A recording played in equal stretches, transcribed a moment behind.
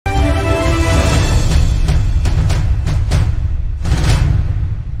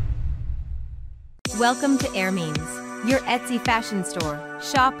Welcome to Airmeans, your Etsy fashion store.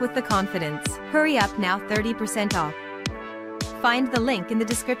 Shop with the confidence. Hurry up now, 30% off. Find the link in the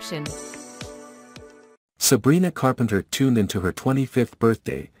description. Sabrina Carpenter tuned into her 25th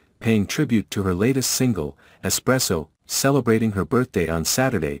birthday, paying tribute to her latest single, Espresso. Celebrating her birthday on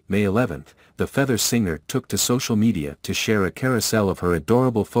Saturday, May 11th, the Feather singer took to social media to share a carousel of her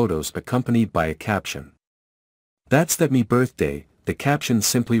adorable photos accompanied by a caption. "That's that me birthday," the caption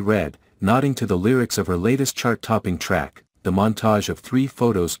simply read, nodding to the lyrics of her latest chart-topping track. The montage of 3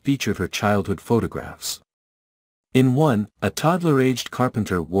 photos featured her childhood photographs. In one, a toddler-aged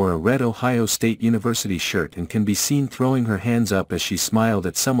Carpenter wore a red Ohio State University shirt and can be seen throwing her hands up as she smiled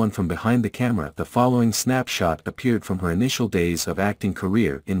at someone from behind the camera. The following snapshot appeared from her initial days of acting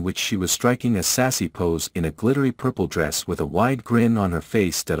career, in which she was striking a sassy pose in a glittery purple dress with a wide grin on her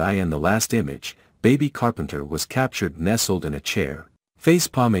face. In the last image, baby Carpenter was captured nestled in a chair,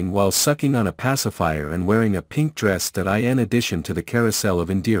 face-palming while sucking on a pacifier and wearing a pink dress. In addition to the carousel of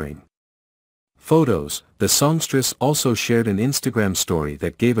endearing photos, the songstress also shared an Instagram story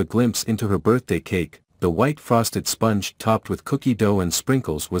that gave a glimpse into her birthday cake. The white frosted sponge topped with cookie dough and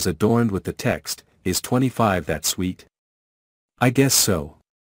sprinkles was adorned with the text, "Is 25 that sweet? I guess so."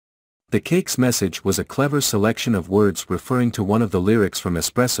 The cake's message was a clever selection of words referring to one of the lyrics from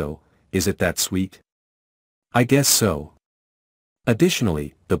Espresso, "Is it that sweet? I guess so."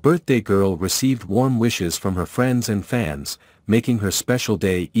 Additionally, the birthday girl received warm wishes from her friends and fans, making her special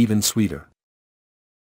day even sweeter.